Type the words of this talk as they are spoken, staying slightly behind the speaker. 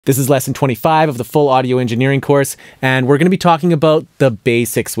This is lesson 25 of the full audio engineering course, and we're going to be talking about the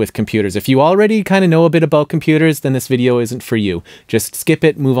basics with computers. If you already kind of know a bit about computers, then this video isn't for you. Just skip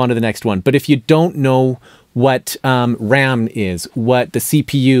it, move on to the next one. But if you don't know what RAM is, what the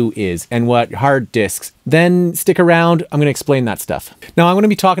CPU is, and what hard disks, then stick around. I'm going to explain that stuff. Now, I'm going to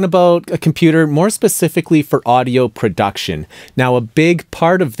be talking about a computer more specifically for audio production. Now, a big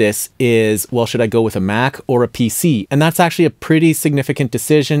part of this is, well, should I go with a Mac or a PC? And that's actually a pretty significant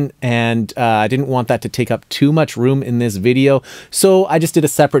decision, and I didn't want that to take up too much room in this video, so I just did a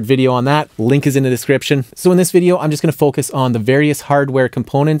separate video on that. Link is in the description. So in this video, I'm just going to focus on the various hardware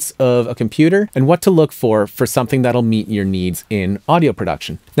components of a computer and what to look for something that'll meet your needs in audio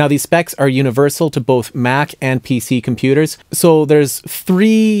production. Now, these specs are universal to both Mac and PC computers. So there's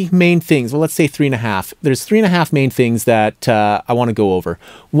three main things. Well, let's say 3.5. There's 3.5 main things that I want to go over.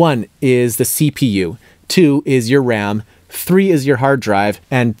 One is the CPU. 2 is your RAM. 3 is your hard drive.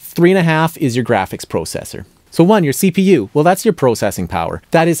 And 3.5 is your graphics processor. So 1, your CPU. Well, that's your processing power.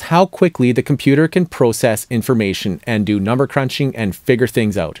 That is how quickly the computer can process information and do number crunching and figure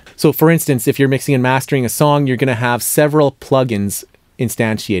things out. So for instance, if you're mixing and mastering a song, you're going to have several plugins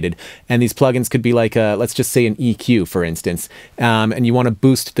instantiated. And these plugins could be like, let's just say an EQ, for instance, and you want to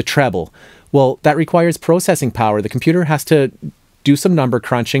boost the treble. Well, that requires processing power. The computer has to do some number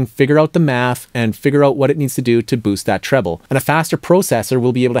crunching, figure out the math, and figure out what it needs to do to boost that treble. And a faster processor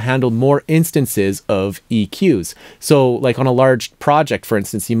will be able to handle more instances of EQs. So like on a large project, for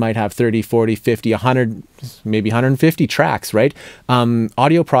instance, you might have 30, 40, 50, 100, maybe 150 tracks, right?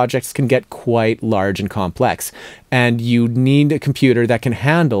 Audio projects can get quite large and complex. And you need a computer that can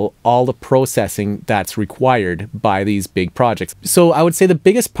handle all the processing that's required by these big projects. So I would say the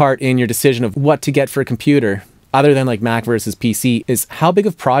biggest part in your decision of what to get for a computer, other than like Mac versus PC, is how big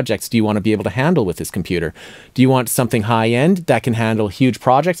of projects do you want to be able to handle with this computer? Do you want something high-end that can handle huge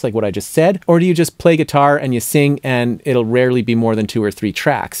projects like what I just said? Or do you just play guitar and you sing and it'll rarely be more than 2 or 3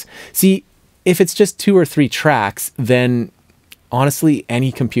 tracks? See, if it's just 2 or 3 tracks, then honestly,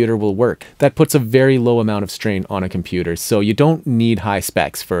 any computer will work. That puts a very low amount of strain on a computer. So you don't need high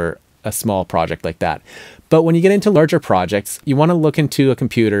specs for a small project like that. But when you get into larger projects, you want to look into a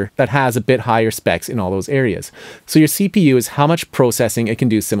computer that has a bit higher specs in all those areas. So your CPU is how much processing it can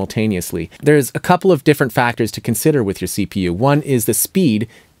do simultaneously. There's a couple of different factors to consider with your CPU. One is the speed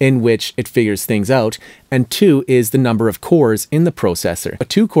in which it figures things out, and 2 is the number of cores in the processor. A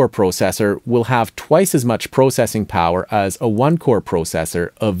 2-core processor will have twice as much processing power as a 1-core processor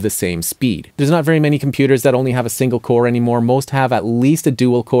of the same speed. There's not very many computers that only have a single core anymore. Most have at least a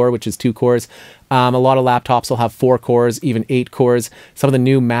dual core, which is 2 cores. A lot of laptops will have 4 cores, even 8 cores. Some of the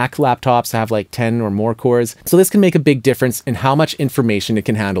new Mac laptops have like 10 or more cores. So this can make a big difference in how much information it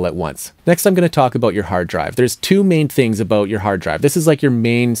can handle at once. Next, I'm going to talk about your hard drive. There's 2 main things about your hard drive. This is like your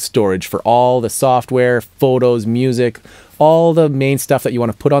main storage for all the software, photos, music, all the main stuff that you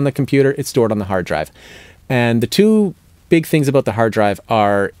want to put on the computer. It's stored on the hard drive. And the 2 big things about the hard drive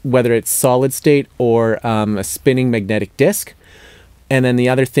are whether it's solid state or a spinning magnetic disk. And then the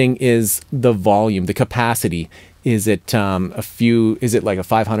other thing is the volume, the capacity. Is it is it like a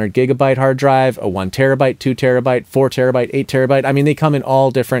 500 gigabyte hard drive, a 1 terabyte, 2 terabyte, 4 terabyte, 8 terabyte? I mean, they come in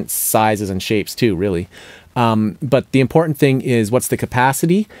all different sizes and shapes too, really. But the important thing is what's the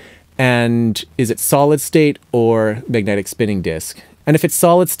capacity, and is it solid state or magnetic spinning disk? And if it's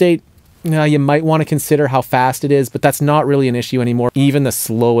solid state, you might want to consider how fast it is, but that's not really an issue anymore. Even the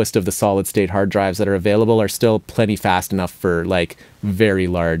slowest of the solid state hard drives that are available are still plenty fast enough for like very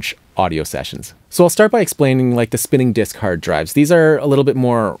large audio sessions. So I'll start by explaining like the spinning disk hard drives. These are a little bit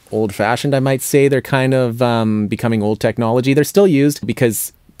more old-fashioned, I might say. They're kind of becoming old technology. They're still used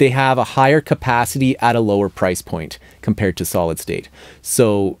because they have a higher capacity at a lower price point compared to solid state.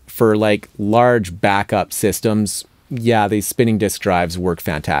 So for like large backup systems, yeah, these spinning disk drives work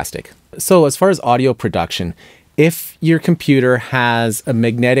fantastic. So as far as audio production, if your computer has a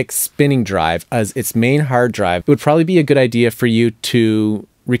magnetic spinning drive as its main hard drive, it would probably be a good idea for you to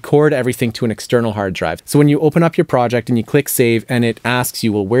record everything to an external hard drive. So when you open up your project and you click save and it asks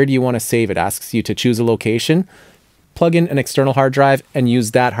you, well, where do you want to save? It asks you to choose a location, plug in an external hard drive and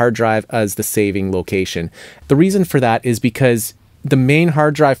use that hard drive as the saving location. The reason for that is because the main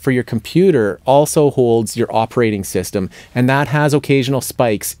hard drive for your computer also holds your operating system, and that has occasional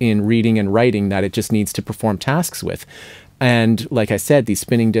spikes in reading and writing that it just needs to perform tasks with. And like I said, these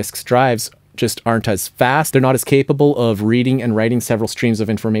spinning disk drives just aren't as fast. They're not as capable of reading and writing several streams of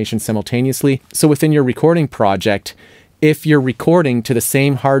information simultaneously. So within your recording project, if you're recording to the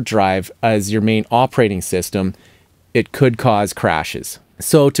same hard drive as your main operating system, it could cause crashes.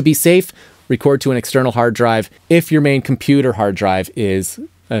 So to be safe, record to an external hard drive. If your main computer hard drive is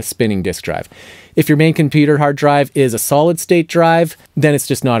a spinning disk drive. If your main computer hard drive is a solid state drive, then it's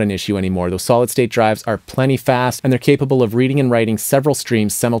just not an issue anymore. Those solid state drives are plenty fast and they're capable of reading and writing several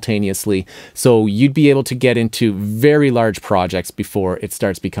streams simultaneously. So you'd be able to get into very large projects before it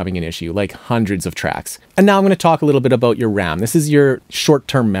starts becoming an issue, like hundreds of tracks. And now I'm going to talk a little bit about your RAM. This is your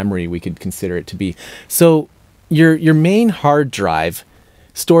short-term memory, we could consider it to be. So your main hard drive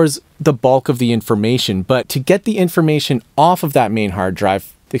stores the bulk of the information, but to get the information off of that main hard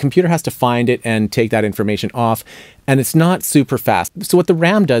drive, the computer has to find it and take that information off, and it's not super fast. So what the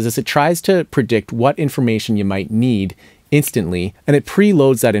RAM does is it tries to predict what information you might need instantly, and it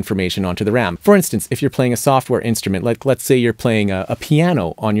preloads that information onto the RAM. For instance, if you're playing a software instrument, like let's say you're playing a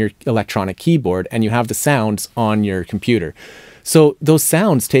piano on your electronic keyboard and you have the sounds on your computer. So those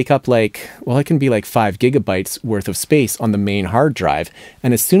sounds take up like, well, it can be like 5 gigabytes worth of space on the main hard drive.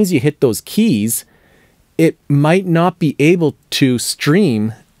 And as soon as you hit those keys, it might not be able to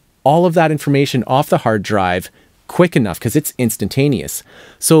stream all of that information off the hard drive quick enough because it's instantaneous.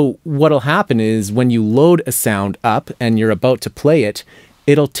 So what'll happen is when you load a sound up and you're about to play it,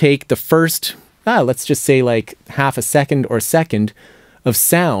 it'll take the first, let's just say like half a second or second of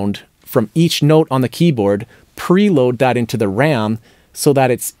sound from each note on the keyboard, preload that into the RAM so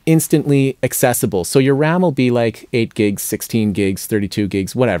that it's instantly accessible. So your RAM will be like 8 gigs, 16 gigs, 32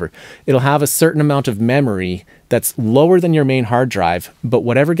 gigs, whatever. It'll have a certain amount of memory that's lower than your main hard drive, but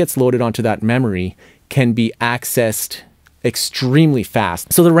whatever gets loaded onto that memory can be accessed extremely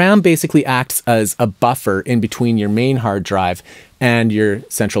fast. So the RAM basically acts as a buffer in between your main hard drive and your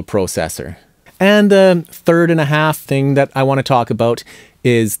central processor. And the third and a half thing that I want to talk about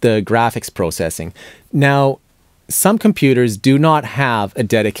is the graphics processing. Now, some computers do not have a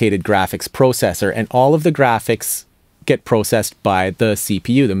dedicated graphics processor, and all of the graphics get processed by the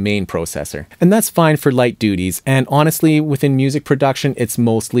CPU, the main processor. And that's fine for light duties. And honestly, within music production, it's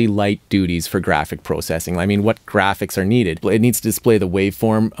mostly light duties for graphic processing. I mean, what graphics are needed? It needs to display the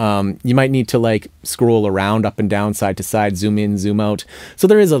waveform. You might need to like scroll around up and down, side to side, zoom in, zoom out. So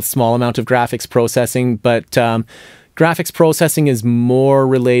there is a small amount of graphics processing, but graphics processing is more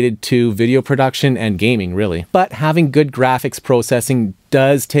related to video production and gaming, really. But having good graphics processing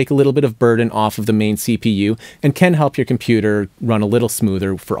does take a little bit of burden off of the main CPU and can help your computer run a little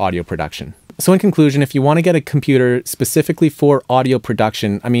smoother for audio production. So in conclusion, if you want to get a computer specifically for audio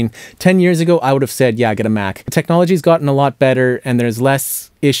production, I mean, 10 years ago, I would have said, yeah, get a Mac. Technology's gotten a lot better and there's less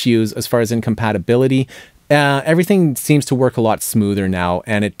issues as far as incompatibility. Everything seems to work a lot smoother now,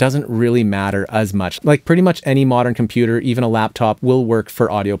 and it doesn't really matter as much. Like pretty much any modern computer, even a laptop, will work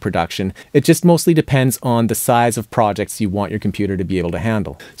for audio production. It just mostly depends on the size of projects you want your computer to be able to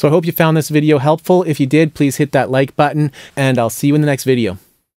handle. So I hope you found this video helpful. If you did, please hit that like button, and I'll see you in the next video.